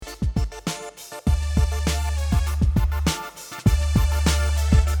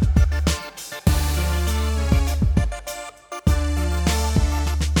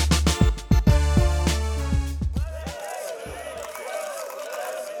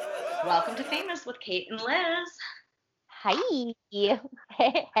Welcome to Famous with Kate and Liz. Hi.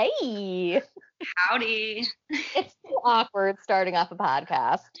 Hey. Howdy. It's so awkward starting off a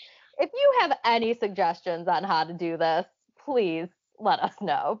podcast. If you have any suggestions on how to do this, please let us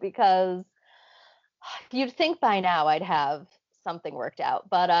know because you'd think by now I'd have something worked out.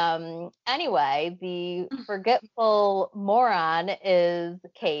 But anyway, the forgetful moron is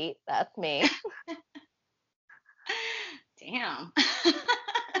Kate. That's me. Damn.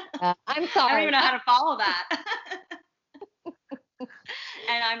 I'm I don't even sorry. know how to follow that.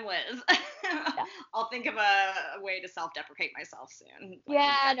 And I'm Liz. Yeah. I'll think of a way to self-deprecate myself soon.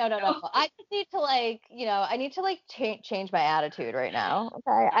 Yeah, no. I just need to I need to change my attitude right now.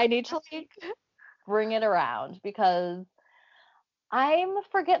 Okay. I need to bring it around because I'm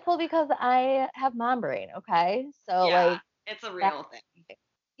forgetful because I have mom brain, okay? So Yeah, it's a that real thing.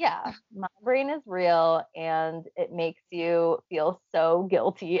 yeah, mom brain is real and it makes you feel so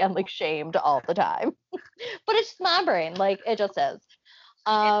guilty and shamed all the time. But it's just mom brain, it just is. It's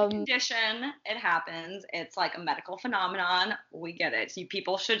a Um condition. It happens. It's like a medical phenomenon. We get it. You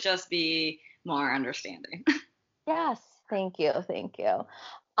people should just be more understanding. yes, thank you. Thank you.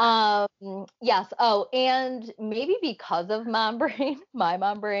 Yes. Oh, and maybe because of mom brain, my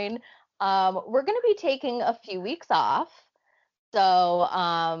mom brain, we're going to be taking a few weeks off. So,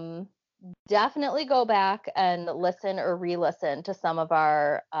 definitely go back and listen or re-listen to some of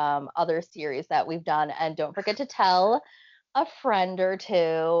our other series that we've done, and don't forget to tell a friend or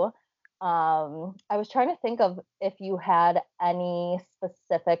two. I was trying to think of if you had any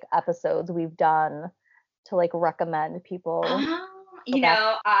specific episodes we've done to recommend people go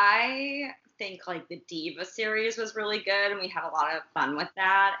back. I think like the Diva series was really good, and we had a lot of fun with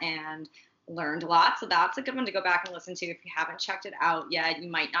that and learned a lot. So that's a good one to go back and listen to if you haven't checked it out yet. You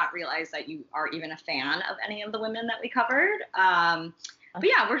might not realize that you are even a fan of any of the women that we covered. But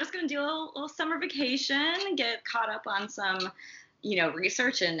yeah, we're just gonna do a little summer vacation, get caught up on some,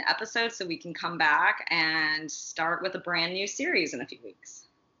 research and episodes, so we can come back and start with a brand new series in a few weeks.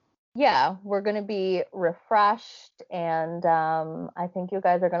 Yeah, we're going to be refreshed, and I think you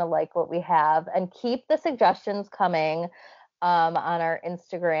guys are going to like what we have. And keep the suggestions coming on our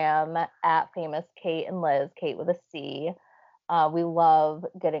Instagram at famous Kate and Liz, Kate with a C. We love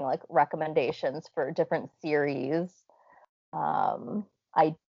getting recommendations for different series, Yeah.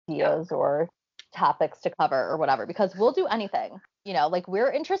 ideas, or topics to cover or whatever, because we'll do anything.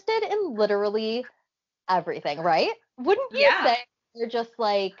 We're interested in literally everything, right? Wouldn't you Yeah. say we're just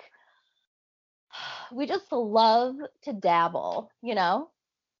we just love to dabble,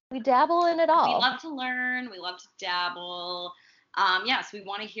 We dabble in it We all. love to learn. We love to dabble. Yes, we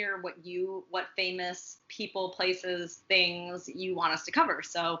want to hear what famous people, places, things you want us to cover.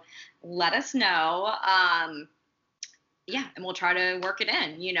 So let us know. Yeah, and we'll try to work it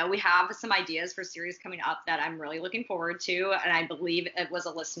in. We have some ideas for series coming up that I'm really looking forward to, and I believe it was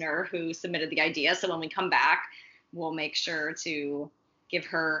a listener who submitted the idea. So when we come back, we'll make sure to give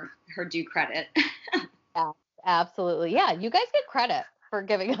her due credit. Yeah, absolutely. Yeah, you guys get credit for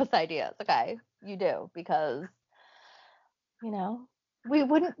giving us ideas. Okay, you do because, you know, we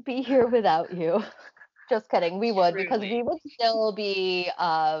wouldn't be here without you. Just kidding. We would because we Truly. would still be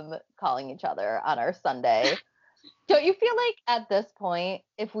calling each other on our Sunday. Don't you feel like at this point,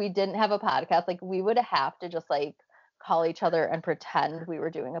 if we didn't have a podcast, we would have to just call each other and pretend we were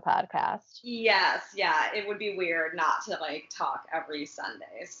doing a podcast? Yes, yeah, it would be weird not to talk every Sunday.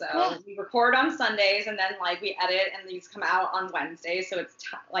 Yeah. So we record on Sundays, and then we edit and these come out on Wednesdays. So it's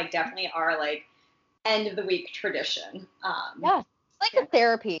definitely our end of the week tradition. Yeah. It's Yeah, like a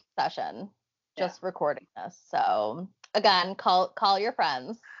therapy session, yeah, just recording this. So again, call your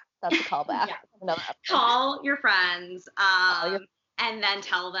friends. That's a callback. yeah. Another episode. Call your friends, Call your and then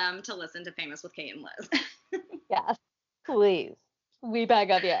tell them to listen to Famous with Kate and Liz. yes, please. We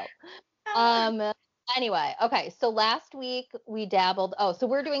beg of you. Um anyway, okay, so last week we dabbled. Oh, so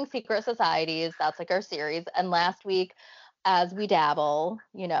we're doing secret societies. That's our series. And last week, as we dabble,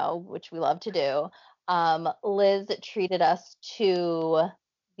 which we love to do, Liz treated us to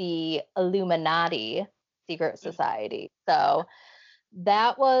the Illuminati secret society. So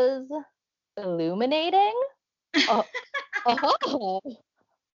that was illuminating. Oh, oh.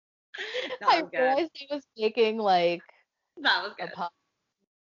 That I was good. realized I was making That was a good. pun.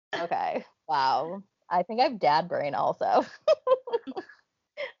 Okay. Wow. I think I have dad brain also.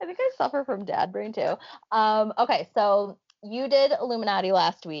 I think I suffer from dad brain too. Okay, so you did Illuminati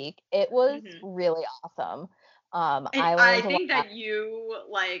last week. It was Hmm. really awesome. And I I learned a think lot. that you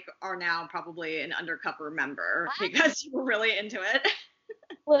are now probably an undercover member because you were really into it.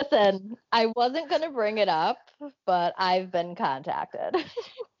 Listen, I wasn't gonna bring it up, but I've been contacted.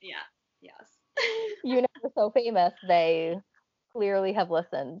 Yeah. Yes. You know, we're so famous, they clearly have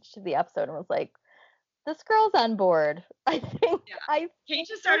listened to the episode and was like, this girl's on board. Yeah. I Kate think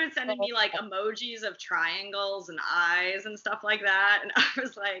just this started sending girl. me like emojis of triangles and eyes and stuff like that. And I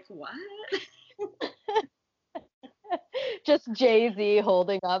was like, what? Just Jay-Z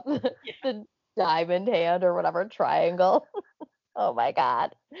holding up Yeah. the diamond hand or whatever triangle. Oh my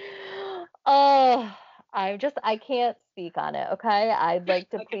God. Oh, I can't speak on it, okay? I'd like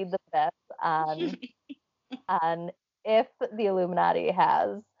to Okay. plead the fifth on if the Illuminati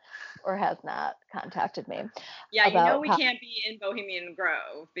has or has not contacted me Yeah, you know about we how, can't be in Bohemian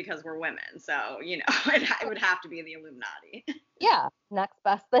Grove because we're women. So, it would have to be the Illuminati. yeah, next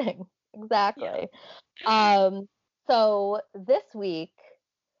best thing. Yeah. Exactly. Um, so this week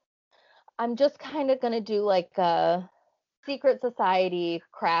I'm just kind of gonna do like a secret society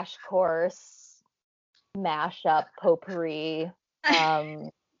crash course, mashup, potpourri. Um,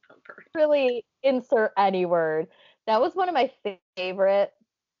 really insert any word. That was one of my favorite,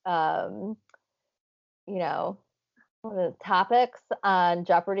 um, you know, what are the topics on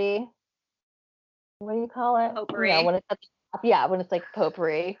Jeopardy. What do you call it? Potpourri. When it's at the top, yeah, when it's like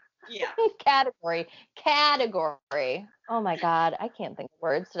potpourri. Yeah. Category. Oh my God, I can't think of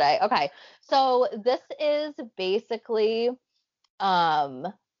words today. Okay, so this is basically um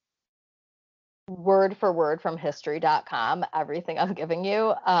word for word from history.com, everything I'm giving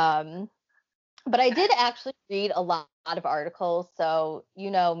you. But I Okay. did actually read a lot of articles, so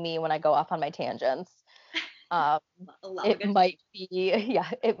you know me when I go off on my tangents. Um, I love a it good might take. be, yeah,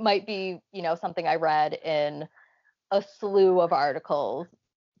 it might be, something I read in a slew of articles.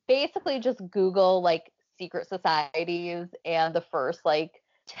 Basically, just Google like secret societies and the first like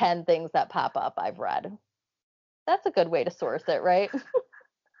 10 things that pop up I've read. That's a good way to source it, right?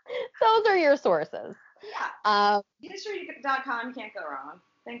 Those are your sources. Yeah. Um, History.com, you can't go wrong.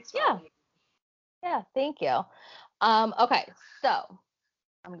 Thanks for all yeah, the. yeah, thank you. Okay, so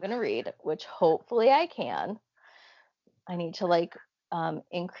I'm gonna read, which hopefully I can. I need to like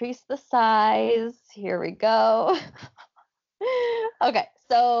increase the size. Here we go. Okay,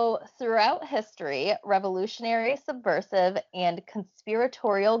 so throughout history, revolutionary, subversive, and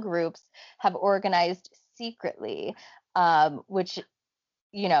conspiratorial groups have organized secretly, which,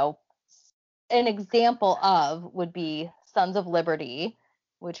 you know, an example of would be Sons of Liberty,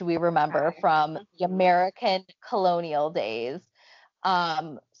 which we remember Okay. from the Mhm. American colonial days.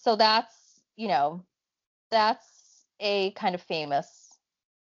 So that's a kind of famous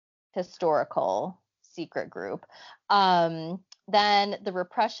historical secret group. Then the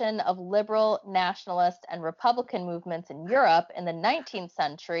repression of liberal, nationalist, and Republican movements in Europe in the 19th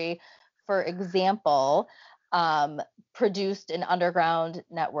century, for example, um, produced an underground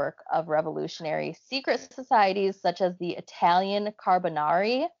network of revolutionary secret societies such as the Italian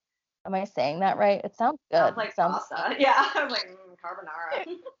Carbonari. Am I saying that right? It sounds Sounds good. like Sounds pasta. Yeah. I was like,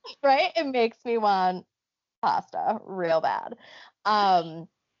 carbonara. right. It makes me want pasta real bad. Um,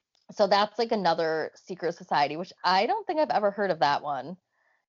 so that's like another secret society, which I don't think I've ever heard of that one.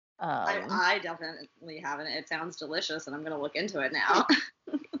 Um, I definitely haven't. It sounds delicious, and I'm going to look into it now.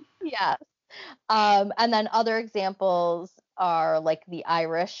 yeah. And then other examples are like the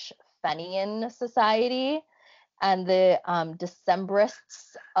Irish Fenian Society and the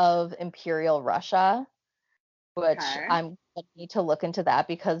Decembrists of Imperial Russia, which Okay. I'm gonna need to look into that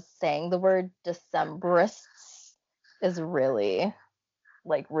because saying the word Decembrists is really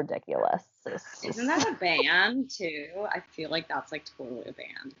like ridiculous. Isn't that a band too? I feel like that's like totally a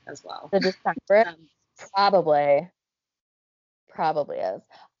band as well. The Decembrists Um, probably. Probably is.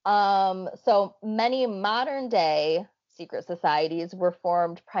 So many modern day secret societies were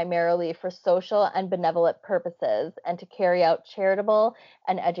formed primarily for social and benevolent purposes and to carry out charitable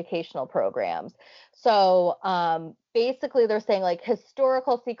and educational programs. So basically, they're saying like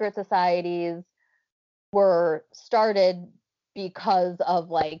historical secret societies were started because of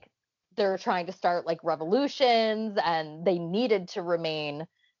like they're trying to start like revolutions and they needed to remain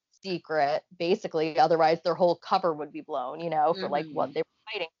secret basically, otherwise their whole cover would be blown, for like what mhm. they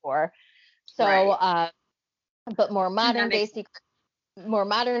were fighting for. So Right. but That makes sense. more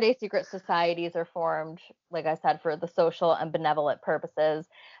modern day secret societies are formed, like I said, for the social and benevolent purposes.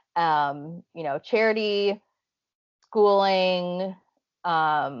 Charity, schooling.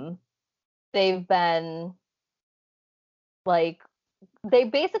 um they've been like they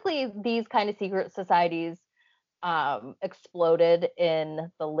basically, these kind of secret societies exploded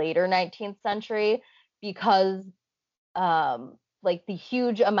in the later 19th century because like the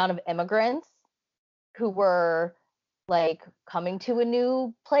huge amount of immigrants who were like coming to a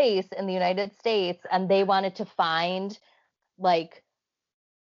new place in the United States and they wanted to find like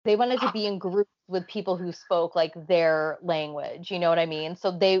they wanted to be in groups with people who spoke like their language, you know what I mean? So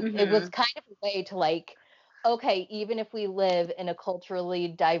it was Mhm. kind of a way to like, okay, even if we live in a culturally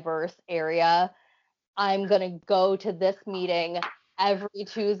diverse area, I'm going to go to this meeting every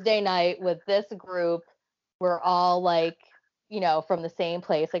Tuesday night with this group. We're all like, from the same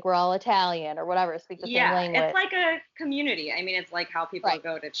place, like we're all Italian or whatever, speak the same Yeah, it's language. like a community. I mean, it's like how people Right.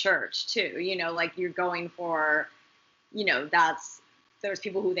 go to church too. Like you're going for, that's there's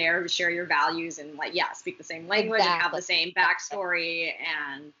people who there who share your values and like yeah, speak the same language and have Exactly. the same backstory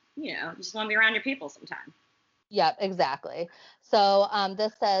and you just want to be around your people sometime. Yep, exactly. So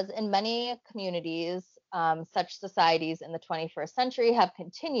this says in many communities, such societies in the 21st century have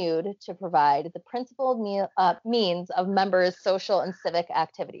continued to provide the principal means of members' social and civic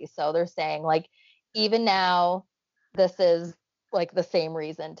activities. So they're saying, like, even now, this is like the same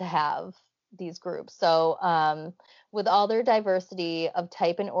reason to have these groups. So, with all their diversity of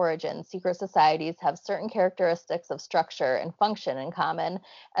type and origin, secret societies have certain characteristics of structure and function in common,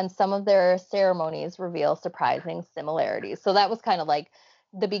 and some of their ceremonies reveal surprising similarities. So that was kind of like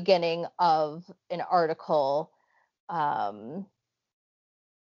the beginning of an article, um,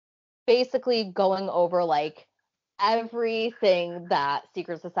 basically going over like everything that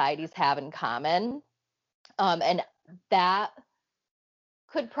secret societies have in common. And that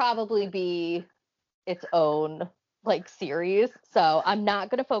could probably be its own like series. So I'm not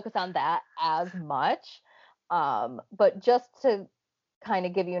going to focus on that as much. But just to kind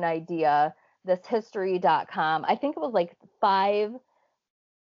of give you an idea, this history.com, I think it was like five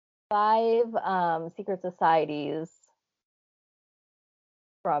secret societies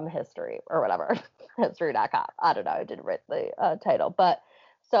from history or whatever, history.com. I don't know. I didn't write the title. But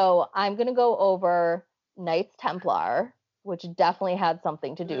so I'm going to go over Knights Templar, which definitely had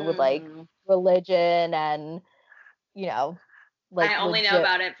something to do with like Mm. religion and, you know, like I only know legit.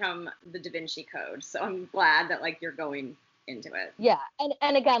 about it from the Da Vinci Code, so I'm glad that like you're going into it. Yeah.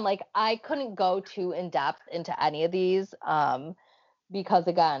 And again, like I couldn't go too in depth into any of these because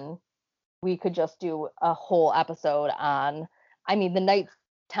again, we could just do a whole episode on, I mean, the Knights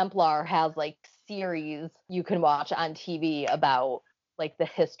Templar has like series you can watch on TV about like the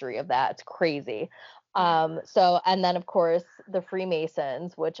history of that. It's crazy. So and then of course the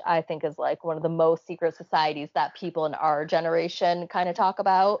Freemasons, which I think is like one of the most secret societies that people in our generation kind of talk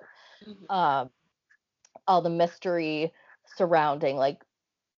about. Mhm. Um, all the mystery surrounding like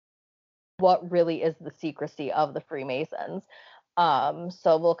what really is the secrecy of the Freemasons.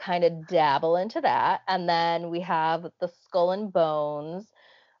 So we'll kind of dabble into that. And then we have the Skull and Bones,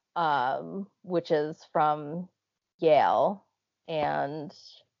 which is from Yale. And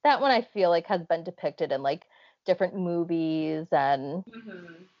that one I feel like has been depicted in like different movies and,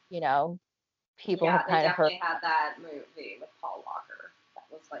 Mhm. you know, people Yeah, have they kind of heard. definitely had that movie with Paul Walker. That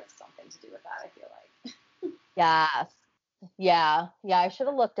was like something to do with that, I feel like. Yes. Yeah. Yeah. I should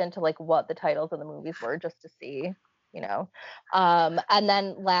have looked into like what the titles of the movies were just to see, you know. And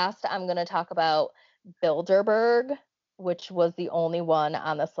then last, I'm going to talk about Bilderberg, which was the only one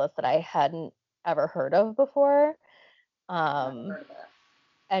on this list that I hadn't ever heard of before. Never Um, heard of it.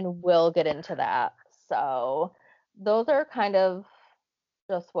 and we'll get into that. So those are kind of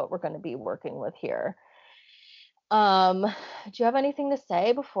just what we're going to be working with here. Do you have anything to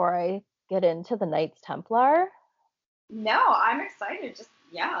say before I get into the Knights Templar? No, I'm excited. Just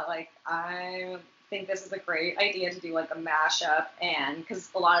yeah, like I think this is a great idea to do like a mashup, and because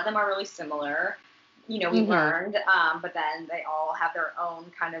a lot of them are really similar. We Mm-hmm. learned, but then they all have their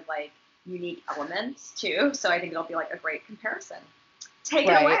own kind of like unique elements too. So I think it'll be like a great comparison. Take it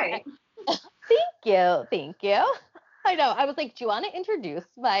Right. away. Thank you. Thank you. I know. I was like, do you want to introduce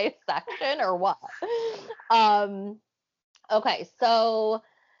my section or what? Um, okay, so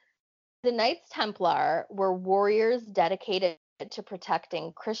the Knights Templar were warriors dedicated to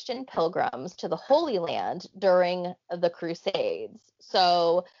protecting Christian pilgrims to the Holy Land during the Crusades.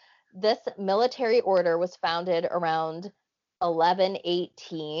 So this military order was founded around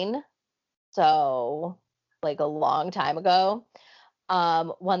 1118, so like a long time ago,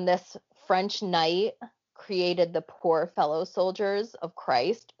 when this French knight created the Poor Fellow Soldiers of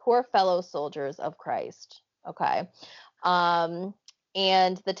Christ. Poor Fellow Soldiers of Christ. Okay. Um,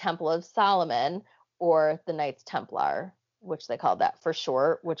 and the Temple of Solomon, or the Knights Templar, which they called that for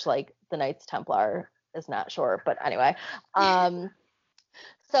short, which like the Knights Templar is not short, but anyway. Um,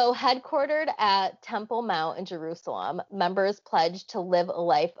 so, headquartered at Temple Mount in Jerusalem, members pledged to live a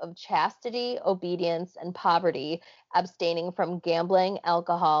life of chastity, obedience, and poverty, abstaining from gambling,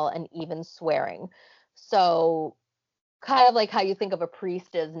 alcohol, and even swearing. So, kind of like how you think of a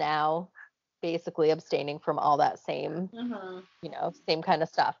priest is now, basically abstaining from all that same, Mm-hmm. same kind of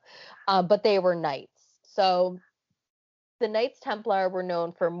stuff. But they were knights. So the Knights Templar were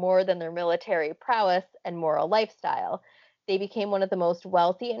known for more than their military prowess and moral lifestyle. They became one of the most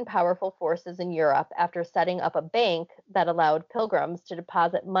wealthy and powerful forces in Europe after setting up a bank that allowed pilgrims to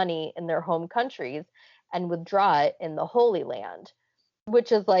deposit money in their home countries and withdraw it in the Holy Land,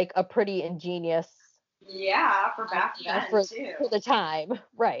 which is like a pretty ingenious Yeah, for back then too. for the time,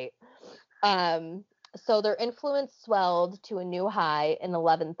 right? Um, so their influence swelled to a new high in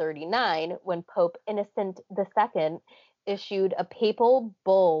 1139 when Pope Innocent II issued a papal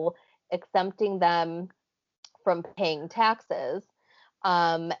bull exempting them from paying taxes,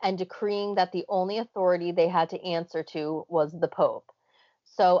 and decreeing that the only authority they had to answer to was the Pope.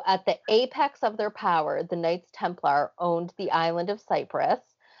 So at the apex of their power, the Knights Templar owned the island of Cyprus,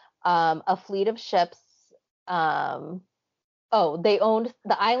 a fleet of ships. They owned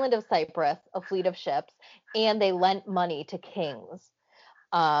the island of Cyprus, a fleet of ships, and they lent money to kings.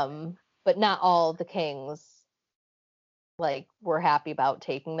 But not all the kings like were happy about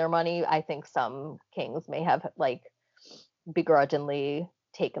taking their money. I think some kings may have like begrudgingly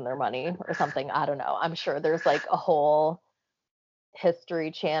taken their money or something. I don't know. I'm sure there's like a whole History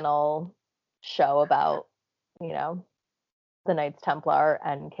Channel show about, the Knights Templar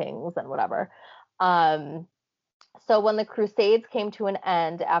and kings and whatever. So when the Crusades came to an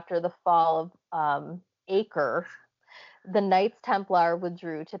end after the fall of Acre, the Knights Templar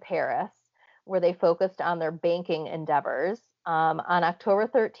withdrew to Paris, where they focused on their banking endeavors. On October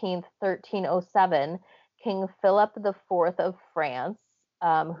 13th, 1307, King Philip IV of France,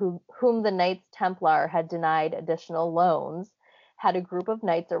 whom the Knights Templar had denied additional loans, had a group of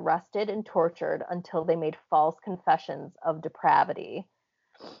knights arrested and tortured until they made false confessions of depravity.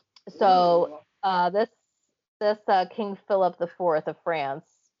 So this King Philip IV of France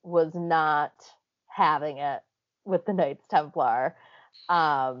was not having it with the Knights Templar.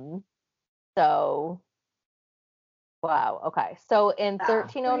 So, wow. Okay. So in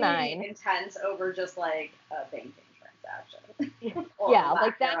 1309, pretty intense over just like a banking transaction. Yeah,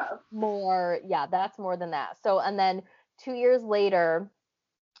 like that's more than that. So, and then 2 years later,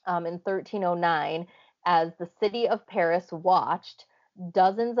 in 1309, as the city of Paris watched,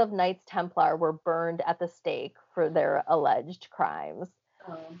 dozens of Knights Templar were burned at the stake for their alleged crimes.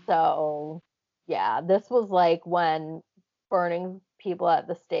 So, yeah, this was like when burning people at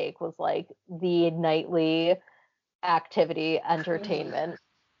the stake was like the nightly activity entertainment,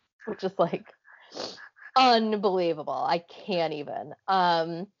 which is like unbelievable. I can't even.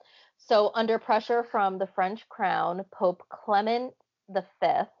 So under pressure from the French crown, Pope Clement V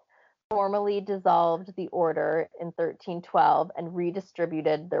formally dissolved the order in 1312 and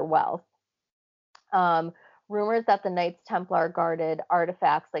redistributed their wealth. Rumors that the Knights Templar guarded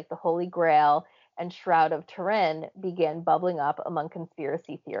artifacts like the Holy Grail and Shroud of Turin began bubbling up among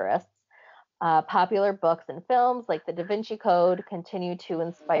conspiracy theorists. Popular books and films like The Da Vinci Code continue to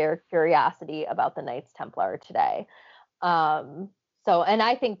inspire curiosity about the Knights Templar today. And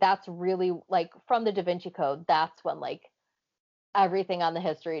I think that's really like from the Da Vinci Code, that's when like everything on the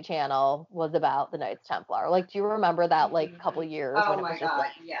History Channel was about the Knights Templar. Like, do you remember that like couple years when it was just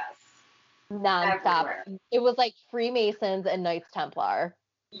like yes. nonstop? Everywhere. It was like Freemasons and Knights Templar.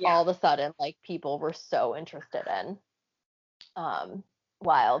 Yeah. All of a sudden, like people were so interested in.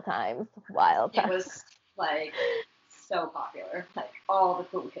 Wild times. It was like so popular. Like all the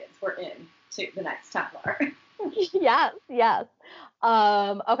cool kids were in to the Knights Templar. Yes.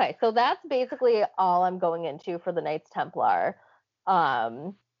 Okay, so that's basically all I'm going into for the Knights Templar.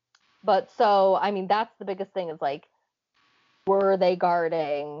 But so I mean that's the biggest thing is like, were they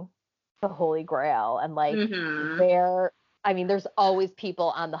guarding the Holy Grail and like there's always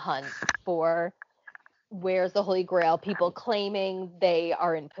people on the hunt for where's the Holy Grail, people claiming they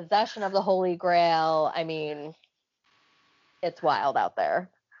are in possession of the Holy Grail. I mean, it's wild out there.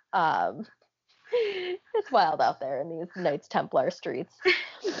 It's wild out there in these Knights Templar streets.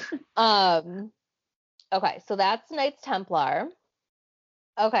 Okay, so that's Knights Templar.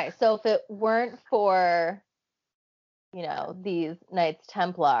 Okay, so if it weren't for, these Knights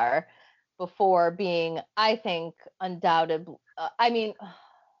Templar before being, I think, undoubtedly,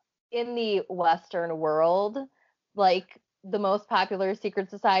 in the Western world, like the most popular secret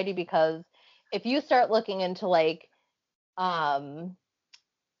society, because if you start looking into like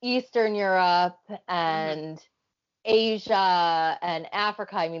Eastern Europe and Asia and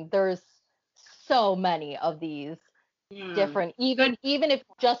Africa, I mean, there's so many of these different, even if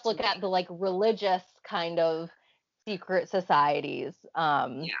you just look at the like religious kind of secret societies,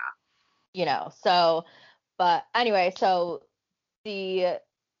 so, but anyway, so the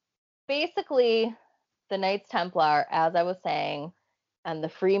basically, the Knights Templar, as I was saying, and the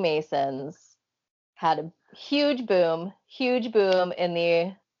Freemasons had a huge boom in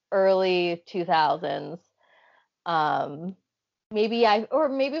the early 2000s. Maybe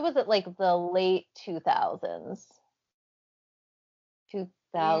was it like the late 2000s?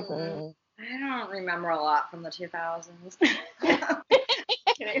 2000. I don't remember a lot from the 2000s.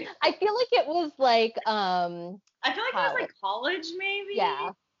 I feel like it was like I feel like it was like college maybe. Yeah,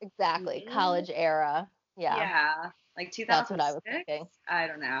 exactly. College era. Yeah. Yeah. Like That's what I 2006? was thinking. I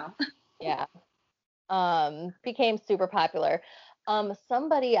don't know. Yeah. Became super popular.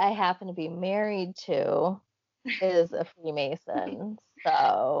 Somebody I happen to be married to is a Freemason.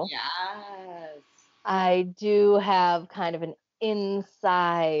 So Yes. I do have kind of an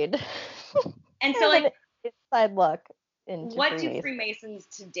inside And so like inside look into what do Freemasons. Freemasons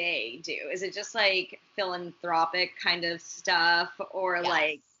today do? Is it just like philanthropic kind of stuff, or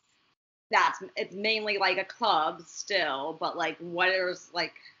like it's mainly like a club still, but like what are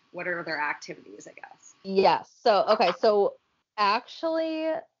their activities, I guess? Yes. So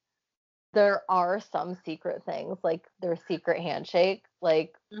actually there are some secret things, like their secret handshake.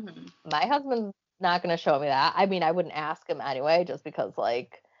 Like my husband's not going to show me that. I mean, I wouldn't ask him anyway, just because,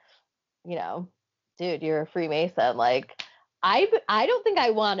 like, dude, you're a Freemason. Like, I don't think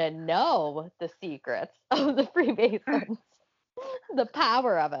I want to know the secrets of the Freemasons, the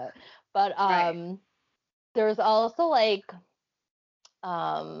power of it. But there's also like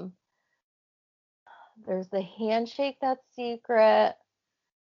there's the handshake that's secret,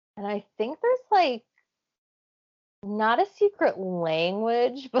 and I think there's like not a secret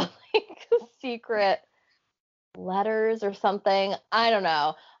language, but like secret letters or something. I don't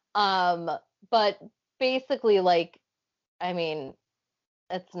know. But basically, like, I mean,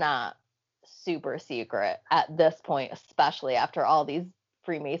 it's not super secret at this point, especially after all these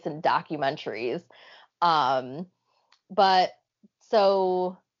Freemason documentaries. But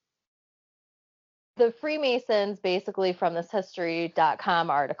so the Freemasons, basically from this history.com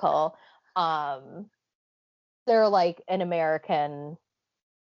article, they're like they're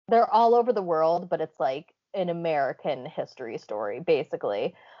all over the world, but it's like an American history story,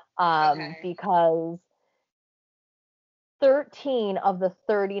 basically. Because 13 of the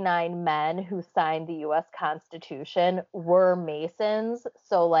 39 men who signed the US Constitution were Masons.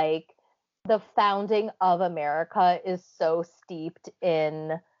 So, like, the founding of America is so steeped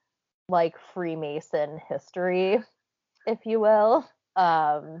in, like, Freemason history, if you will.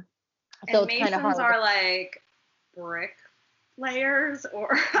 So and it's kind of hard. Masons are like brick layers, or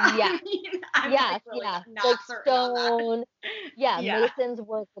Yeah. I mean, I'm Yes, like really yeah. not Like certain on stone. that. Yeah, Yeah. Masons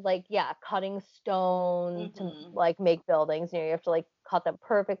work with like, cutting stone to like make buildings. You have to like cut them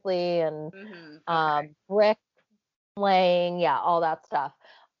perfectly, and brick laying, all that stuff.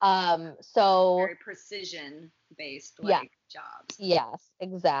 So Very precision based yeah, like jobs. yes,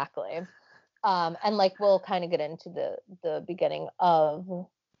 exactly. And like we'll kind of get into the beginning of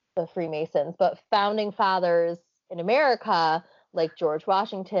the Freemasons, but founding fathers in America like George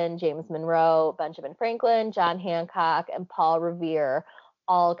Washington, James Monroe, Benjamin Franklin, John Hancock, and Paul Revere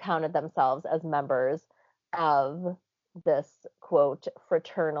all counted themselves as members of this quote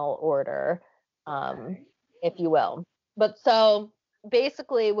fraternal order, if you will. But so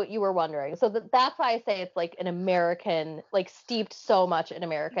basically what you were wondering, so that's why I say it's like an American, like steeped so much in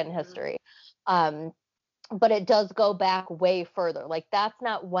American history. But it does go back way further. Like that's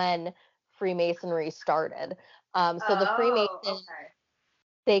not when Freemasonry started. So the Freemasons,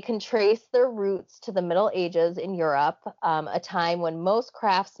 they can trace their roots to the Middle Ages in Europe, a time when most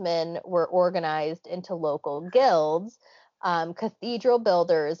craftsmen were organized into local guilds. Cathedral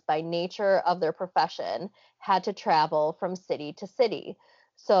builders, by nature of their profession, had to travel from city to city.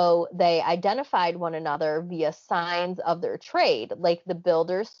 So they identified one another via signs of their trade, like the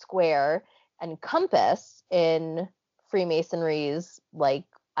builder's square and compass in Freemasonry's like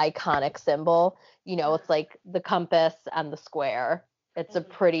iconic symbol. It's like the compass and the square. It's a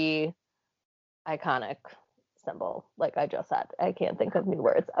pretty iconic symbol, like I just said. I can't think of new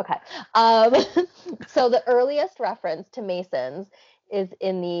words. Okay. So the earliest reference to Masons is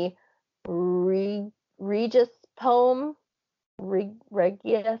in the Regis poem,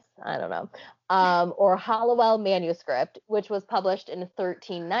 Regius, I don't know, or Hallowell manuscript, which was published in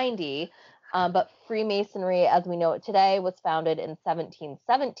 1390. But Freemasonry, as we know it today, was founded in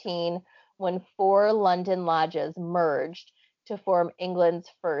 1717 when 4 London lodges merged to form England's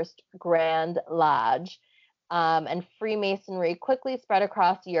first Grand Lodge. And Freemasonry quickly spread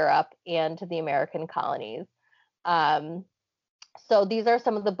across Europe and to the American colonies. So these are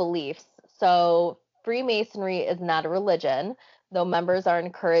some of the beliefs. So Freemasonry is not a religion. though members are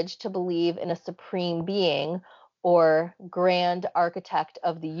encouraged to believe in a supreme being or grand architect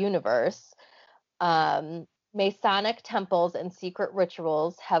of the universe. Masonic temples and secret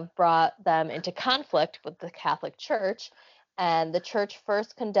rituals have brought them into conflict with the Catholic Church, and the church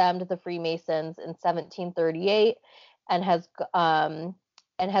first condemned the Freemasons in 1738 and has gone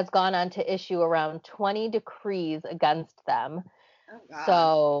on to issue around 20 decrees against them. Oh God.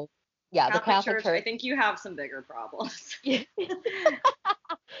 So, yeah, the Catholic Catholic Church, I Church. think you have some bigger problems. You've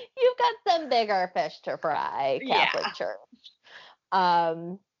got some bigger fish to fry, Catholic Yeah. Church.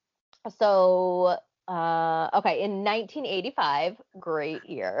 Um, so, okay, in 1985, great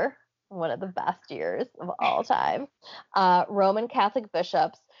year, one of the best years of all time, Roman Catholic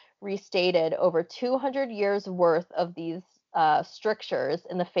bishops restated over 200 years worth of these strictures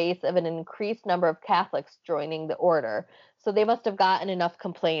in the face of an increased number of Catholics joining the order. So they must have gotten enough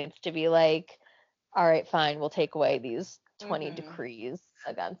complaints to be like, all right, fine, we'll take away these 20 decrees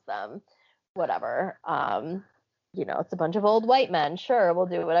against them. Whatever. It's a bunch of old white men. Sure, we'll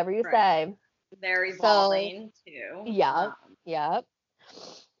do whatever you say. They're evolving too. Yeah, yeah.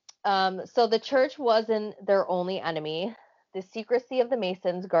 So the church wasn't their only enemy. The secrecy of the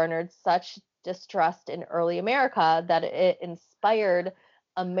Masons garnered such distrust in early America that it inspired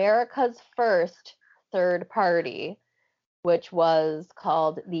America's first third party, which was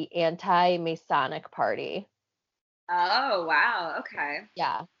called the Anti-Masonic Party. Oh, wow. Okay.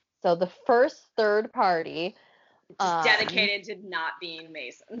 Yeah. So the first third party, just dedicated to not being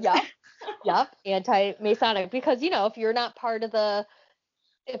Masons. Yep. Anti-Masonic, because if you're not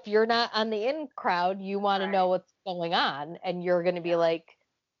if you're not on the in crowd, you want to know what's going on, and you're going to be like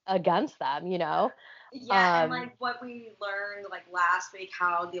against them. Yeah, and like what we learned like last week,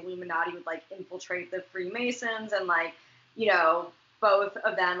 how the Illuminati would like infiltrate the Freemasons, and like both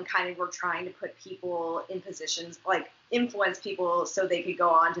of them kind of were trying to put people in positions, like influence people so they could go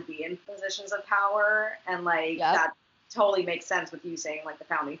on to be in positions of power. And like that totally makes sense with you saying like the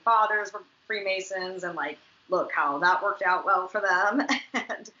founding fathers were Freemasons, and like look how that worked out well for them.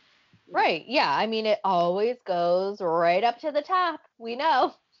 Right. Yeah. I mean, it always goes right up to the top. We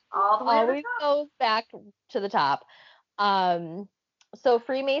know. All the way always to the top. Goes back to the top. So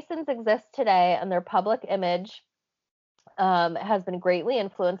Freemasons exist today, and their public image has been greatly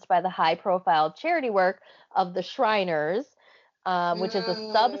influenced by the high-profile charity work of the Shriners, which is a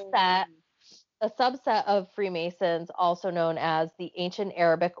subset of Freemasons, also known as the Ancient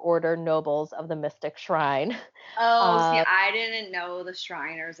Arabic Order Nobles of the Mystic Shrine. Oh, see, I didn't know the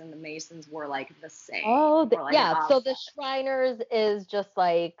Shriners and the Masons were like the same. Oh, so the Shriners is just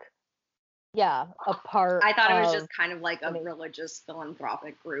like, a part. I thought it was just kind of like a religious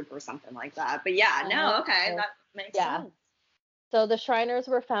philanthropic group or something like that. But yeah, that makes sense. So the Shriners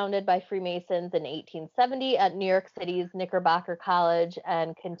were founded by Freemasons in 1870 at New York City's Knickerbocker College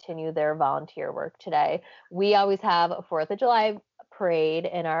and continue their volunteer work today. We always have a 4th of July parade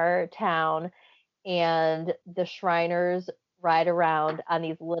in our town, and the Shriners ride around on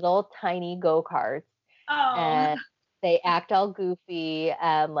these little tiny go-karts. Oh. And they act all goofy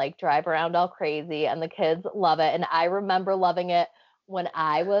and like drive around all crazy, and the kids love it. And I remember loving it when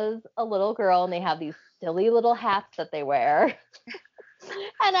I was a little girl, and they have these silly little hats that they wear.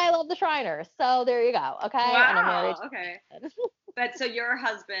 And I love the Shriners. So there you go. Okay. Wow. And I'm married. Okay. But so your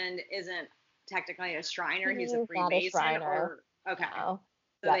husband isn't technically a Shriner. He's a Freemason. Not a Shriner. Okay. No.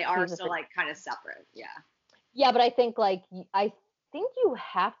 So they are still like kind of separate. Yeah. Yeah, but I think you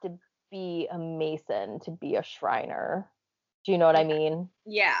have to be a Mason to be a Shriner. Do you know what I mean?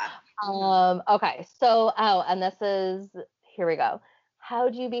 Yeah. Okay. So, and here we go. How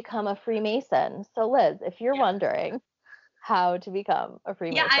do you become a Freemason? So, Liz, if you're wondering how to become a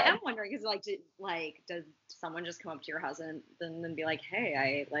Freemason. Yeah, I am wondering, because does someone just come up to your husband and be like,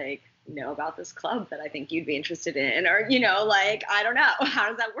 hey, I know about this club that I think you'd be interested in, or I don't know, how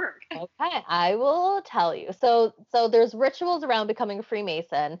does that work? Okay, I will tell you. So there's rituals around becoming a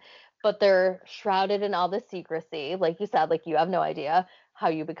Freemason, but they're shrouded in all the secrecy. Like you said, like you have no idea how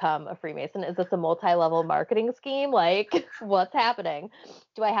you become a Freemason. Is this a multi-level marketing scheme? Like, what's happening?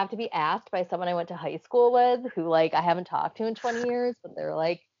 Do I have to be asked by someone I went to high school with who I haven't talked to in 20 years, but they're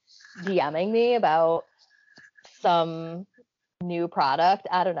DMing me about some new product?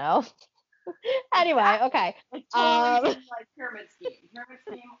 I don't know. Anyway, okay. Totally pyramid scheme. Pyramid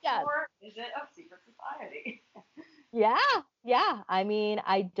scheme, or is it a secret society? Yeah. I mean,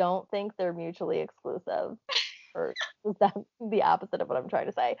 I don't think they're mutually exclusive. Or is that the opposite of what I'm trying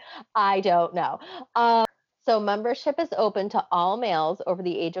to say? I don't know. So membership is open to all males over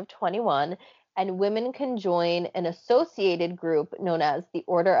the age of 21, and women can join an associated group known as the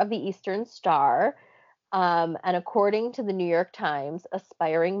Order of the Eastern Star. And according to the New York Times,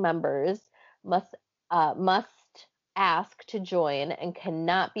 aspiring members must must ask to join and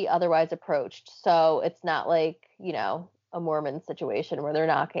cannot be otherwise approached. So it's not like, a Mormon situation where they're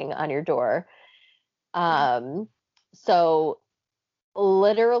knocking on your door. Um, so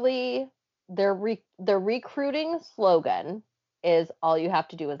literally their recruiting slogan is all you have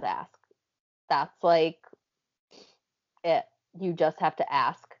to do is ask. That's like it. You just have to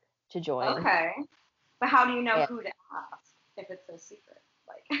ask to join. Okay. But how do you know And, who to ask if it's a secret?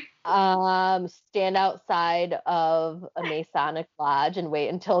 Like, stand outside of a Masonic lodge and wait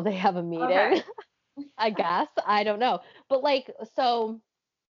until they have a meeting. okay. I guess. I don't know. But like, so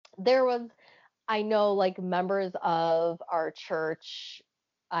there was, I know like members of our church,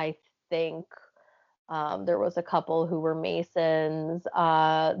 I think there was a couple who were Masons.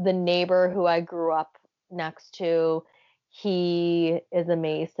 The neighbor who I grew up next to, he is a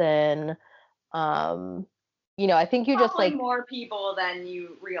Mason. Um, I think you just Probably like, more people than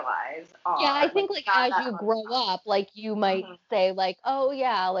you realize yeah, I are. Like, think like not as that you much. grow up, like you might Mhm. say like, oh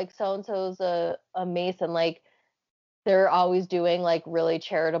yeah, like so and so's a Mason. Like they're always doing like really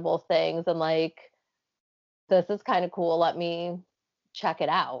charitable things and like this is kind of cool. Let me check it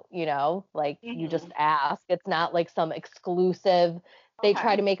out, like you just Mhm. ask. It's not like some exclusive. They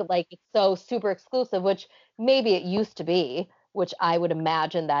try Okay. to make it like it's so super exclusive, which maybe it used to be, which I would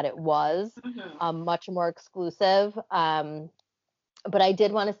imagine that it was Mhm. much more exclusive. But I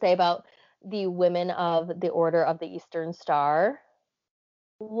did want to say about the women of the Order of the Eastern Star.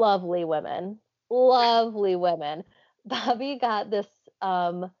 Lovely women. Lovely women. Bobby got this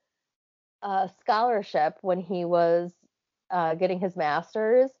um scholarship when he was getting his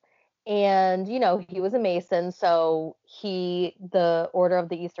master's. And, he was a Mason. So the Order of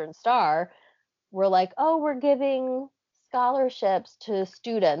the Eastern Star, were like, oh, we're giving scholarships to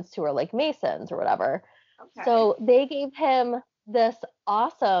students who are like Masons or whatever. Okay. So they gave him this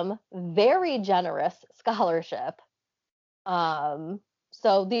awesome, very generous scholarship. Um,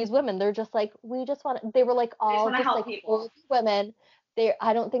 so these women, they're just like, we just want, they were like They just all want to just help like people. older women.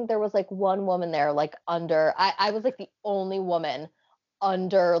 I don't think there was like one woman there like under, I was like the only woman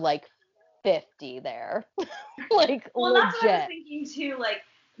under like 50 there. Like Well, that's what I was legit. thinking too. Like,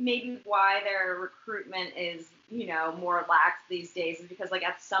 maybe why their recruitment is, more lax these days is because, like,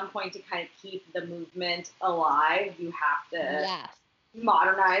 at some point to kind of keep the movement alive, you have to Yes.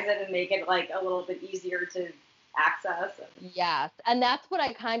 modernize it and make it like a little bit easier to access. Yes. And that's what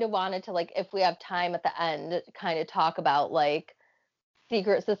I kind of wanted to like, if we have time at the end, kind of talk about like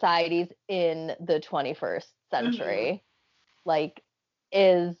secret societies in the 21st Mm-hmm. century. Like,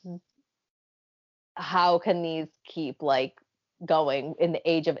 is how can these keep like going in the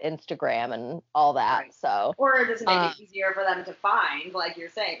age of Instagram and all that? Right. So, Or does it make uh, it easier for them to find, like you're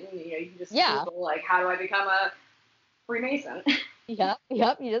saying, you can just yeah, Google, like, how do I become a Freemason? yep,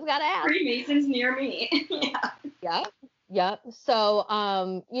 yep. You just gotta ask. Freemasons near me. Yeah. Yep, yep. So,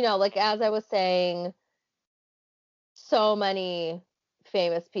 like as I was saying, so many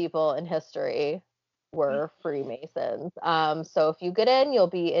famous people in history were Freemasons. So if you get in, you'll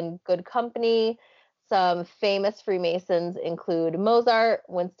be in good company. Some famous Freemasons include Mozart,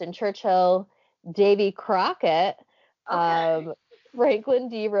 Winston Churchill, Davy Crockett, Okay. um, Franklin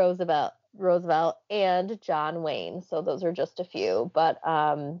D. Roosevelt, and John Wayne. So those are just a few, but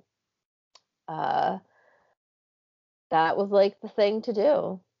uh, that was like the thing to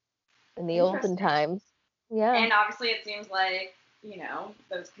do in the olden Interesting. times. Yeah. And obviously, it seems like,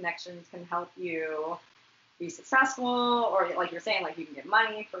 those connections can help you be successful, or like you're saying, like you can get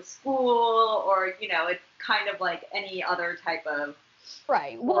money for school, or, it's kind of like any other type of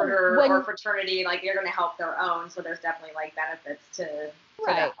Right. Well, order or when fraternity, like they're going to help their own. So there's definitely like benefits to that.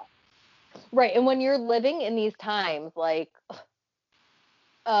 right, right, and when you're living in these times, like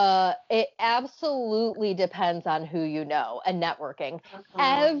it absolutely depends on who you know and networking.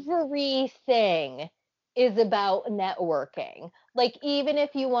 Mhm. Everything is about networking. Like even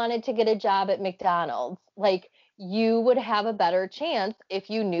if you wanted to get a job at McDonald's, like you would have a better chance if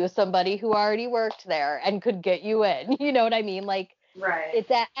you knew somebody who already worked there and could get you in. You know what I mean? Like Right.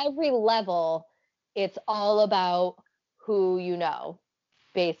 it's at every level, it's all about who you know,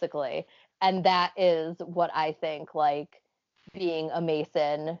 basically. And that is what I think like being a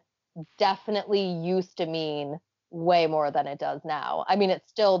Mason definitely used to mean way more than it does now. I mean, it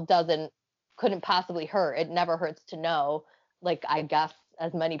still couldn't possibly hurt. It never hurts to know, like, I guess,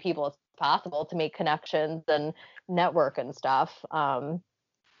 as many people as possible to make connections and network and stuff.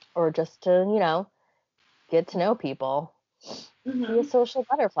 Or just to, get to know people, be a Hmm. social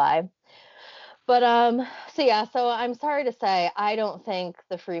butterfly. But so I'm sorry to say, I don't think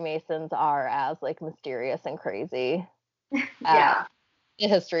the Freemasons are as like mysterious and crazy as Yeah, the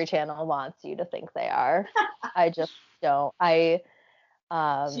History Channel wants you to think they are. I just don't. she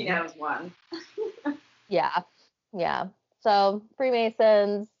Um, knows one. yeah, yeah. So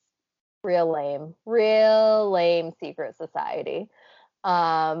Freemasons, real lame secret society.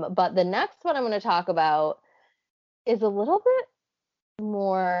 But the next one I'm going to talk about is a little bit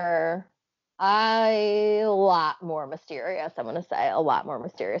more, a lot more mysterious. I'm going to say a lot more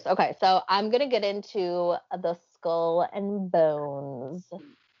mysterious. Okay, so I'm going to get into the Skull and Bones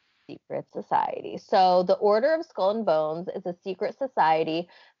Secret Society. So, the Order of Skull and Bones is a secret society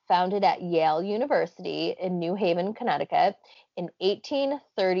founded at Yale University in New Haven, Connecticut in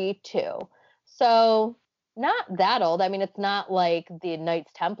 1832. So, not that old. I mean, it's not like the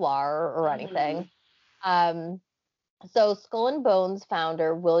Knights Templar or Mhm. anything. Um, so, Skull and Bones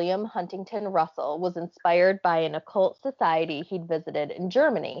founder William Huntington Russell was inspired by an occult society he'd visited in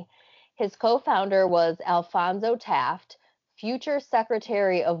Germany. His co founder was Alfonso Taft, future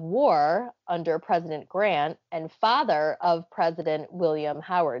Secretary of War under President Grant and father of President William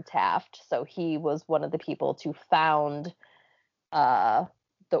Howard Taft. So, he was one of the people to found uh,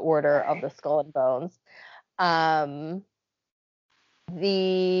 the Order of Okay. the Skull and Bones. Um,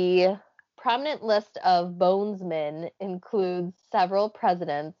 the prominent list of bonesmen includes several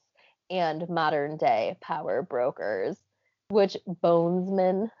presidents and modern day power brokers, which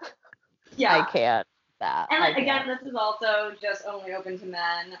bonesmen, I Yeah. can't, that, And I like, can't. again, this is also just only open to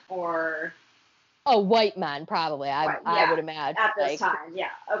men or Oh, white men, probably. right. I Yeah. would imagine, At this like, time. Yeah.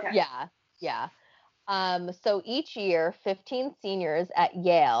 Okay. yeah, yeah. So each year, 15 seniors at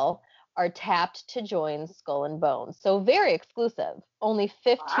Yale are tapped to join Skull and Bones. So very exclusive. Only Wow.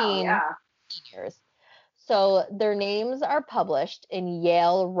 15 Yeah. seniors. So their names are published in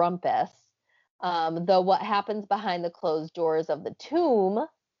Yale Rumpus. Though what happens behind the closed doors of the tomb,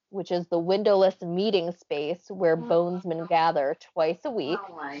 which is the windowless meeting space where bonesmen gather twice a week,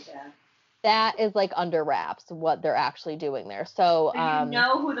 Oh my god. that is like under wraps what they're actually doing there. So So you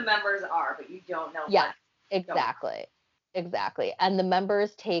know who the members are, but you don't know yes, what's going on. exactly. Exactly. And the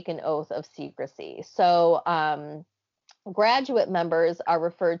members take an oath of secrecy. So graduate members are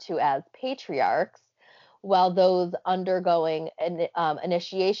referred to as patriarchs, while those undergoing an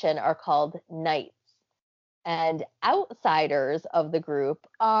initiation are called knights. And outsiders of the group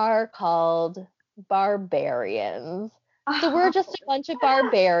are called barbarians. So we're just a bunch of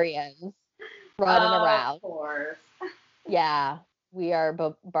barbarians running Of around. course. Yeah, we are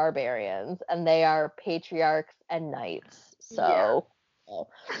barbarians, and they are patriarchs and knights. Yeah. So,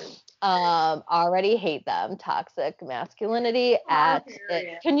 already hate them. Toxic masculinity at it.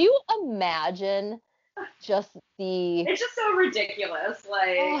 Barbarian. Can you imagine just the It's just so ridiculous.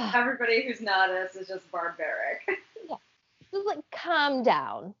 Like oh, everybody who's not us is just barbaric. yeah, just like calm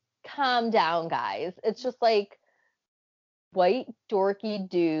down, guys. It's just like white dorky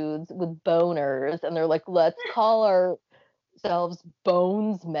dudes with boners, and they're like, let's call ourselves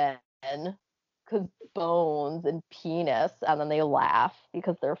Bones Men, because bones and penis, and then they laugh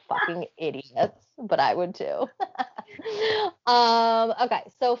because they're fucking idiots. But I would too. Okay,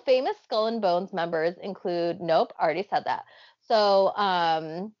 so famous Skull and Bones members include. Nope, already said that. So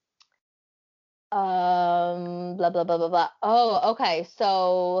blah blah blah blah blah. Oh, okay.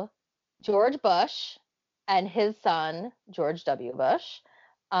 So George Bush and his son George W. Bush,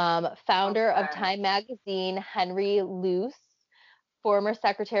 founder of Okay. Time Magazine Henry Luce, former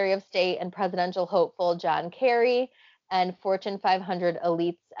Secretary of State and presidential hopeful John Kerry, and Fortune 500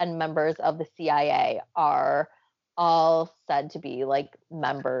 elites and members of the CIA are all said to be like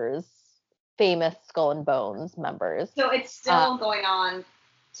members, famous Skull and Bones members. So it's Uh, still going on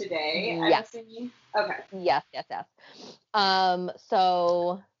today, I'm yes, assuming. Okay. yes.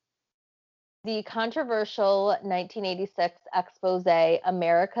 So the controversial 1986 expose,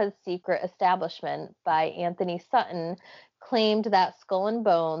 America's Secret Establishment by Anthony Sutton, claimed that Skull and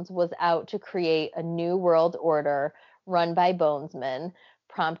Bones was out to create a new world order run by bonesmen,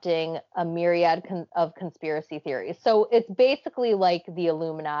 prompting a myriad of conspiracy theories. So it's basically like the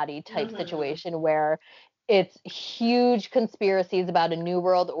Illuminati type Mm-hmm. situation where it's huge conspiracies about a new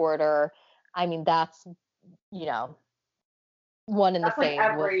world order. I mean, that's, you know, one and the That's like same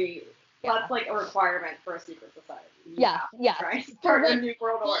with, every. yeah. That's like a requirement for a secret society. You Yes, have to yes. try and For start a new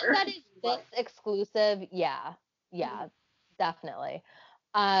world one order. that is this Like, exclusive, yeah, yeah, definitely.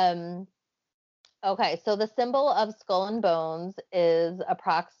 Um, okay, so the symbol of Skull and Bones is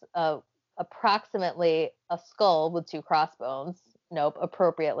approximately a skull with two crossbones. Nope,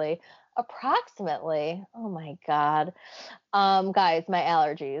 approximately. Oh my God. Guys, my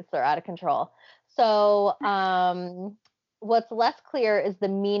allergies, they're out of control. So, what's less clear is the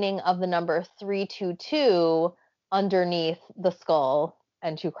meaning of the number 322 underneath the skull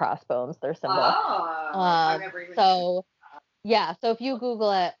and two crossbones, their symbol. Oh, I never even. So yeah, so if you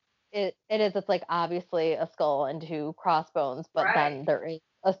Google it, it's like obviously a skull and two crossbones, but Right. then there is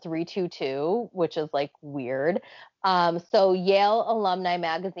a 322, which is like weird. So Yale Alumni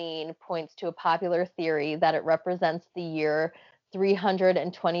Magazine points to a popular theory that it represents the year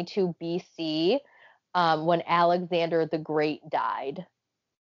 322 BC, when Alexander the Great died.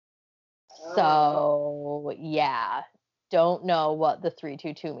 Oh. So yeah, don't know what the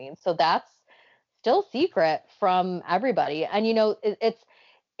 322 means. So that's still secret from everybody. And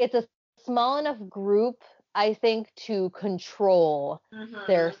it's a small enough group, I think, to control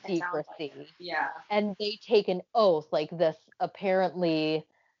their It sounds like it. secrecy. Yeah. And they take an oath, like this apparently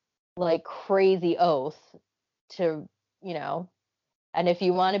like crazy oath to, you know, and if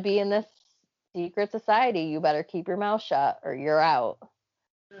you want to be in this secret society, you better keep your mouth shut or you're out.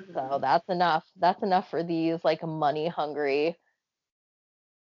 So Hmm. that's enough. That's enough for these like money hungry,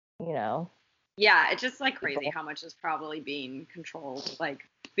 you know, Yeah, it's just like crazy people. how much is probably being controlled, like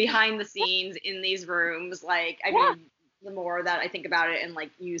behind the scenes in these rooms. Like, I Yeah. mean, the more that I think about it, and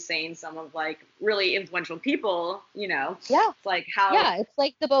like you saying some of like really influential people, Yeah. it's like how Yeah. It's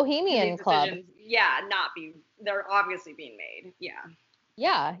like the can these Bohemian Club. decisions, yeah, not be, they're obviously being made. Yeah.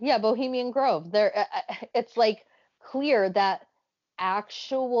 Yeah. Yeah. Bohemian Grove. It's like clear that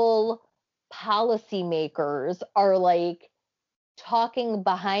actual policymakers are like talking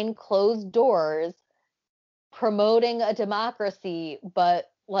behind closed doors, promoting a democracy, but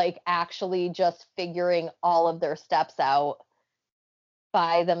like actually just figuring all of their steps out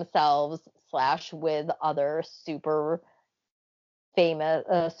by themselves slash with other super famous,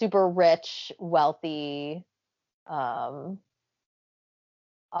 super rich, wealthy, um,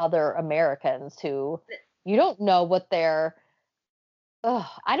 other Americans who you don't know what they're. Ugh,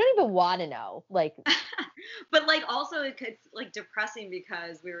 I don't even want to know. Like, But like also it's like depressing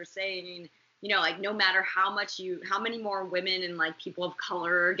because we were saying, like no matter how many more women and like people of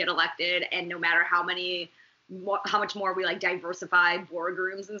color get elected, and no matter how much more we like diversify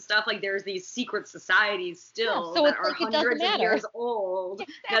boardrooms and stuff, like there's these secret societies yeah. still So that it's are like it doesn't hundreds of matter. years old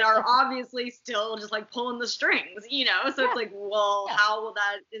that are Exactly. obviously still just like pulling the strings. So it's Yeah. like, well, Yeah. how will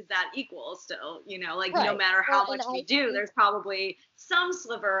that is that equal still, like no Right. matter Well, how and much we I do, think there's probably some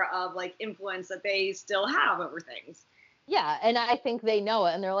sliver of like influence that they still have over things. yeah, and I think they know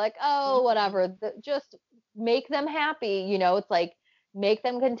it, and they're like, oh, Hmm. whatever. Just make them happy. It's like make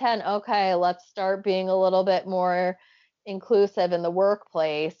them content. Okay, let's start being a little bit more inclusive in the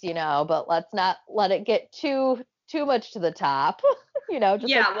workplace, but let's not let it get too much to the top. Just like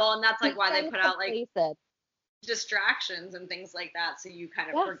Yeah, well, and that's like keep why they them put out like complacent. distractions and things like that, so you kind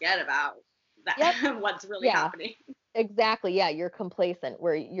of Yes. forget about Yep. that what's really Yeah. happening. Exactly. Yeah, you're complacent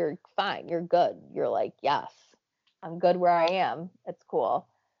where you're fine. You're good. You're like, yes, I'm good where I am. It's cool.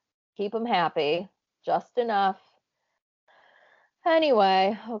 Keep them happy, just enough.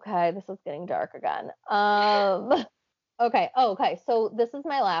 Anyway, okay, this is getting dark again. Okay. Oh, okay. So this is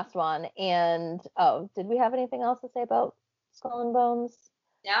my last one. And oh, did we have anything else to say about Skull and Bones?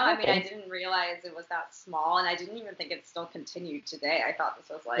 No, I I don't mean, I think. didn't realize it was that small, and I didn't even think it still continued today. I thought this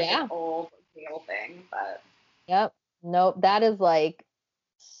was like an Yeah. old Yale thing, but Yep. Nope. That is like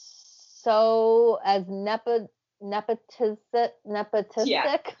so as yeah. nepotistic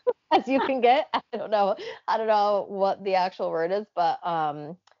as you can get. I don't know. I don't know what the actual word is, but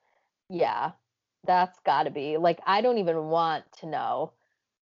yeah, that's got to be like I don't even want to know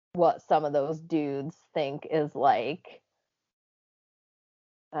what some of those dudes think is like.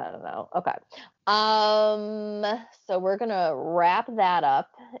 I don't know. Okay. So we're gonna wrap that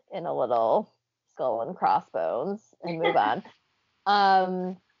up in a little skull and crossbones and move on.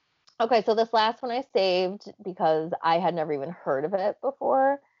 Um, okay, so this last one I saved because I had never even heard of it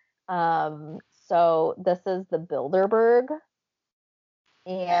before. So this is the Bilderberg,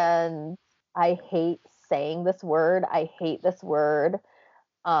 Okay. and I hate saying this word. I hate this word.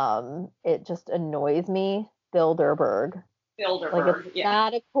 It just annoys me. Bilderberg. Like it's Bilderberg, yeah.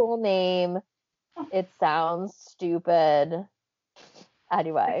 not a cool name. It sounds stupid. It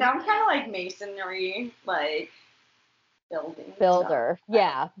Anyway, sounds kind of like masonry, like building stuff. builder. I don't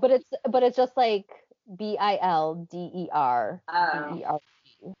Yeah, but it's just like know. Bilderberg.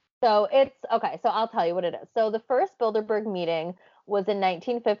 So it's okay. So I'll tell you what it is. So the first Bilderberg meeting was in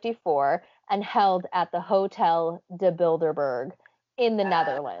 1954 and held at the Hotel de Bilderberg in the Oh.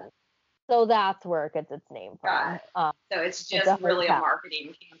 Netherlands. So that's where it gets its name Got from. it. So it's But just the really a hotel.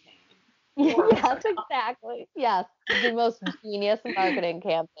 marketing campaign for this Yes, hotel. exactly. Yes, the most genius marketing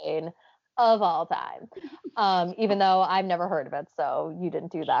campaign of all time. Even though I've never heard of it, so you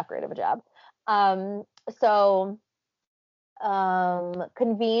didn't do that great of a job. Um, so,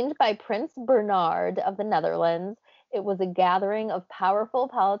 convened by Prince Bernard of the Netherlands, it was a gathering of powerful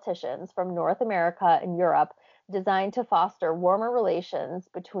politicians from North America and Europe designed to foster warmer relations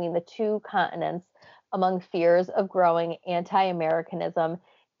between the two continents among fears of growing anti Americanism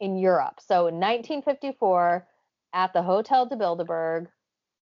in Europe. So in 1954, at the Hotel de Bilderberg,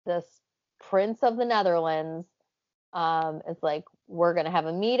 this Prince of the Netherlands is like, we're going to have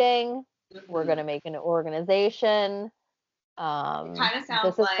a meeting, we're going to make an organization. It kind of This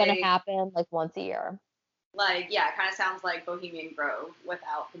sounds is going to happen like once a year. yeah, it kind of sounds like Bohemian Grove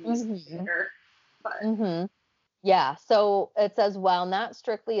without the music Mm-hmm. theater. But Mm-hmm. Yeah, so it says while not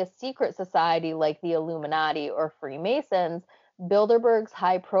strictly a secret society like the Illuminati or Freemasons, Bilderberg's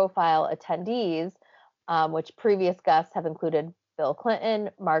high profile attendees, which previous guests have included Bill Clinton,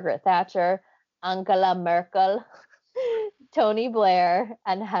 Margaret Thatcher, Angela Merkel, Tony Blair,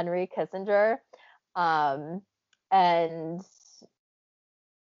 and Henry Kissinger. Um, and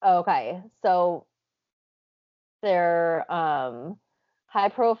okay, so their high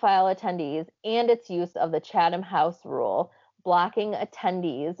profile attendees and its use of the Chatham House rule, blocking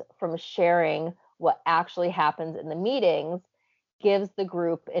attendees from sharing what actually happens in the meetings, gives the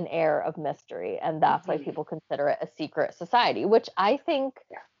group an air of mystery. And that's why people consider it a secret society, which I think,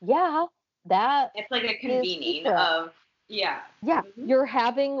 yeah, that it's like a is convening secret. of, yeah. Yeah, you're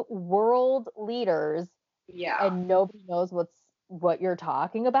having world leaders Yeah. and nobody knows what you're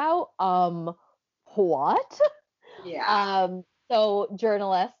talking about. What? Yeah. So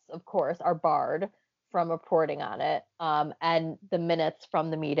journalists, of course, are barred from reporting on it. And the minutes from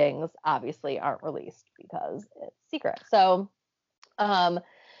the meetings obviously aren't released because it's secret. So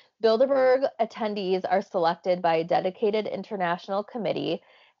Bilderberg attendees are selected by a dedicated international committee,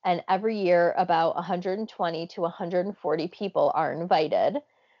 and every year about 120 to 140 people are invited,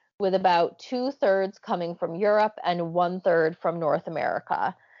 with about 2/3 coming from Europe and 1/3 from North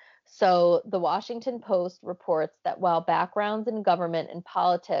America. So the Washington Post reports that while backgrounds in government and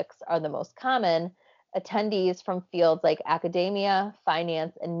politics are the most common, attendees from fields like academia,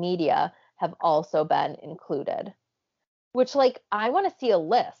 finance, and media have also been included. Which, like, I want to see a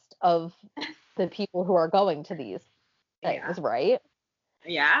list of the people who are going to these Yeah. things, right?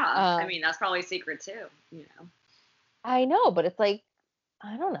 Yeah. I Um, mean, that's probably secret too, I know, but it's like,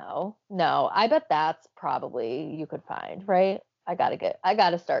 I don't know. No, I bet that's probably you could find, right? I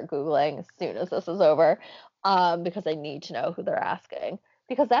gotta start Googling as soon as this is over, because I need to know who they're asking.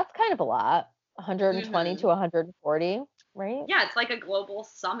 Because that's kind of a lot. 120 to 140, right? Yeah, it's like a global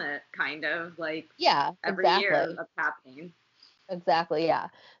summit kind of like Yeah, every year exactly. that's happening. Exactly, yeah.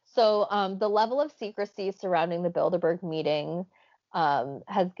 So the level of secrecy surrounding the Bilderberg meeting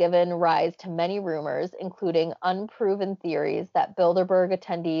has given rise to many rumors, including unproven theories that Bilderberg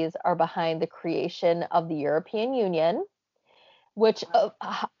attendees are behind the creation of the European Union, which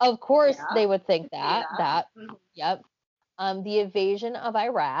of course Yeah. they would think See that. that. That, yep. The invasion of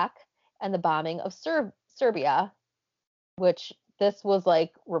Iraq and the bombing of Serbia, which this was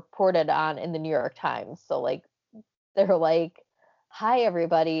like reported on in the New York Times. So like they're like, "Hi,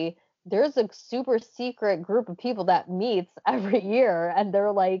 everybody. There's a super secret group of people that meets every year, and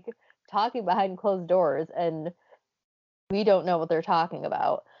they're like talking behind closed doors, and we don't know what they're talking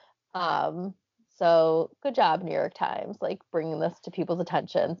about." Um, so good job, New York Times, like bringing this to people's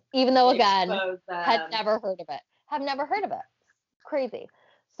attention, even though again, Expose had them. never heard of it. Have never heard of it. Crazy.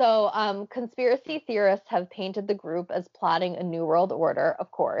 So, conspiracy theorists have painted the group as plotting a new world order,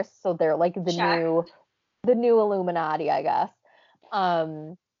 of course. So they're like Check. the new Illuminati, I guess.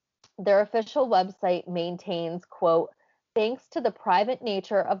 Um, their official website maintains, quote, thanks to the private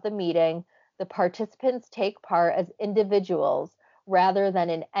nature of the meeting, the participants take part as individuals rather than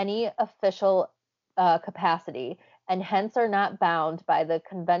in any official capacity, and hence are not bound by the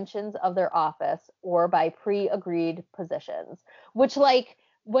conventions of their office or by pre-agreed positions. Which, like,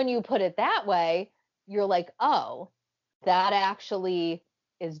 when you put it that way, you're like, oh, that actually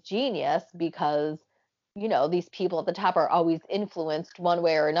is genius because these people at the top are always influenced one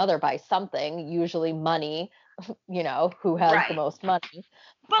way or another by something, usually money, who has the Right. most money.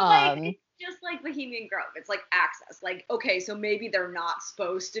 But like Um, it's just like Bohemian Grove. It's like access. Like, okay, so maybe they're not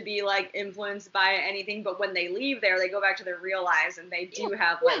supposed to be like influenced by anything, but when they leave there, they go back to their real lives and they yeah, do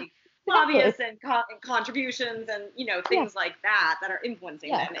have yeah, like lobbyists and contributions and things like that are influencing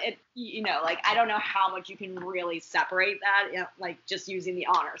Yeah. them. Like I don't know how much you can really separate that, like just using the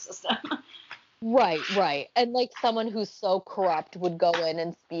honor system. Right. And like someone who's so corrupt would go in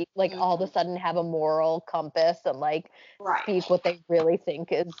and speak, like all of a sudden have a moral compass and like Right. speak what they really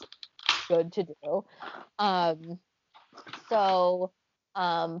think is good to do. So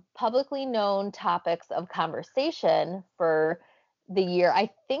publicly known topics of conversation for the year. I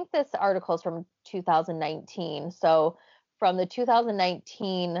think this article is from 2019. So from the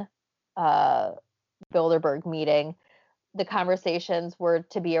 2019 uh, Bilderberg meeting, the conversations were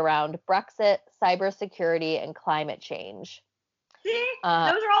to be around Brexit, cybersecurity, and climate change. See, those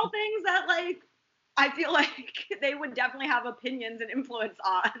are all things that like I feel like they would definitely have opinions and influence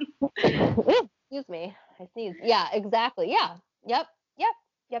on. Excuse me, I sneezed. Yeah, exactly. Yeah. Yep.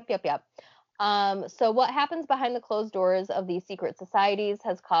 So what happens behind the closed doors of these secret societies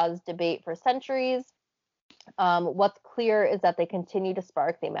has caused debate for centuries. What's clear is that they continue to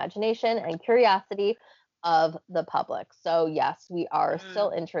spark the imagination and curiosity of the public. So yes, we are still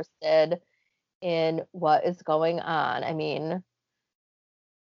interested in what is going on. I mean,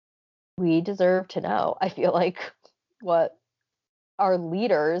 we deserve to know. I feel like what our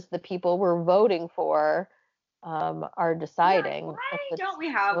leaders, the people we're voting for, are deciding. Why don't we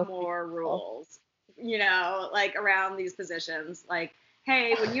have more rules, like around these positions? Like,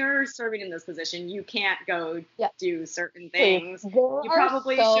 hey, when you're serving in this position, you can't go do certain things. You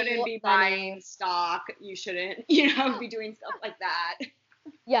probably shouldn't be buying stock. You shouldn't, be doing stuff like that.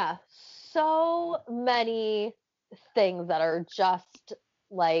 Yeah, so many things that are just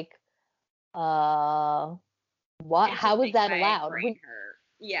like, what? How is that allowed?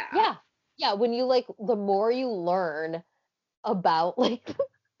 Yeah. When you like, the more you learn about like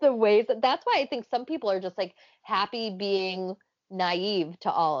the ways that's why I think some people are just like happy being naive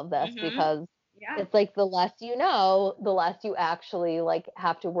to all of this because it's like the less you know, the less you actually like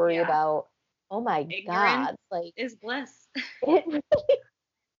have to worry about. Oh my God, like is bliss. It really,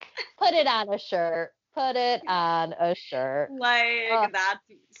 put it on a shirt. Put it on a shirt. Like that's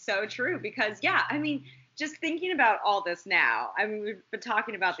so true because I mean, just thinking about all this now, I mean, we've been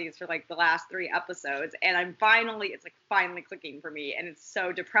talking about these for like the last 3 episodes, and it's finally clicking for me, and it's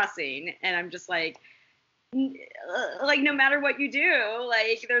so depressing, and I'm just like no matter what you do,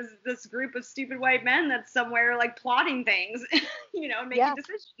 like there's this group of stupid white men that's somewhere like plotting things, making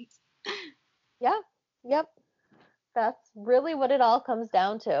decisions. Yeah. Yep. That's really what it all comes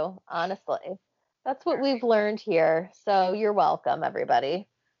down to, honestly. That's what we've learned here. So you're welcome, everybody.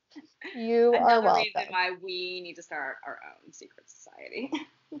 You are welcome. Another reason why we need to start our own secret society.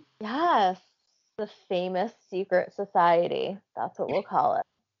 Yes, the famous secret society. That's what we'll call it.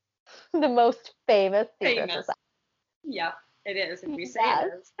 The most famous secret society. Yep, it is. If we say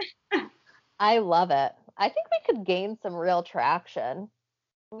it is. I love it. I think we could gain some real traction.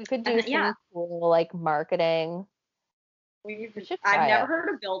 We could do some cool like marketing. I've never heard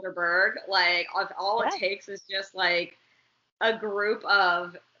of Bilderberg. Like, all it takes is just like a group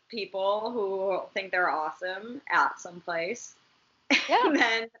of people who think they're awesome at some place. Yeah. And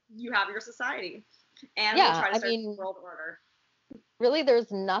then you have your society. And we'll try to start the world order. Really,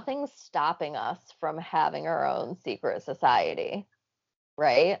 there's nothing stopping us from having our own secret society.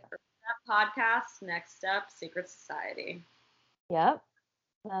 Right? That podcast, next step, secret society. Yep.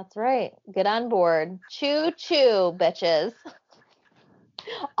 That's right. Get on board. Choo choo, bitches.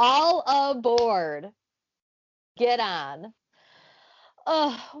 All aboard. Get on.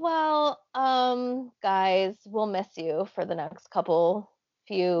 Well, guys, we'll miss you for the next how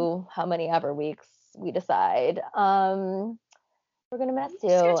many ever weeks we decide. We're gonna miss you.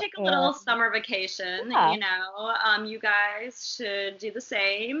 Just gonna take a little summer vacation. You guys should do the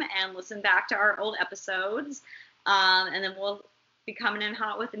same and listen back to our old episodes. And then we'll be coming in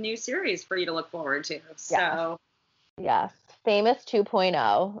hot with a new series for you to look forward to. So yes, famous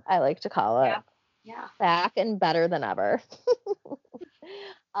 2.0, I like to call it. Yeah. Back and better than ever.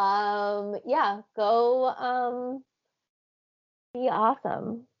 Go be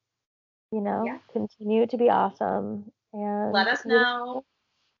awesome. Continue to be awesome. And let us know.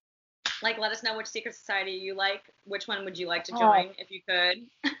 Let us know which secret society you like. Which one would you like to join if you could?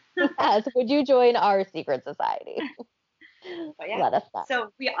 Yes, would you join our secret society? But let us know.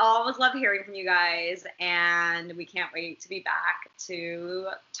 So we always love hearing from you guys, and we can't wait to be back to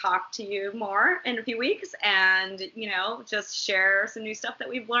talk to you more in a few weeks and, just share some new stuff that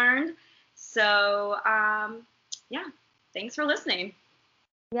we've learned. So, thanks for listening.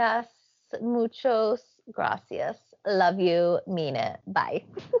 Yes, muchos gracias. Love you, mean it. Bye.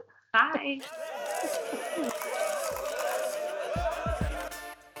 Bye.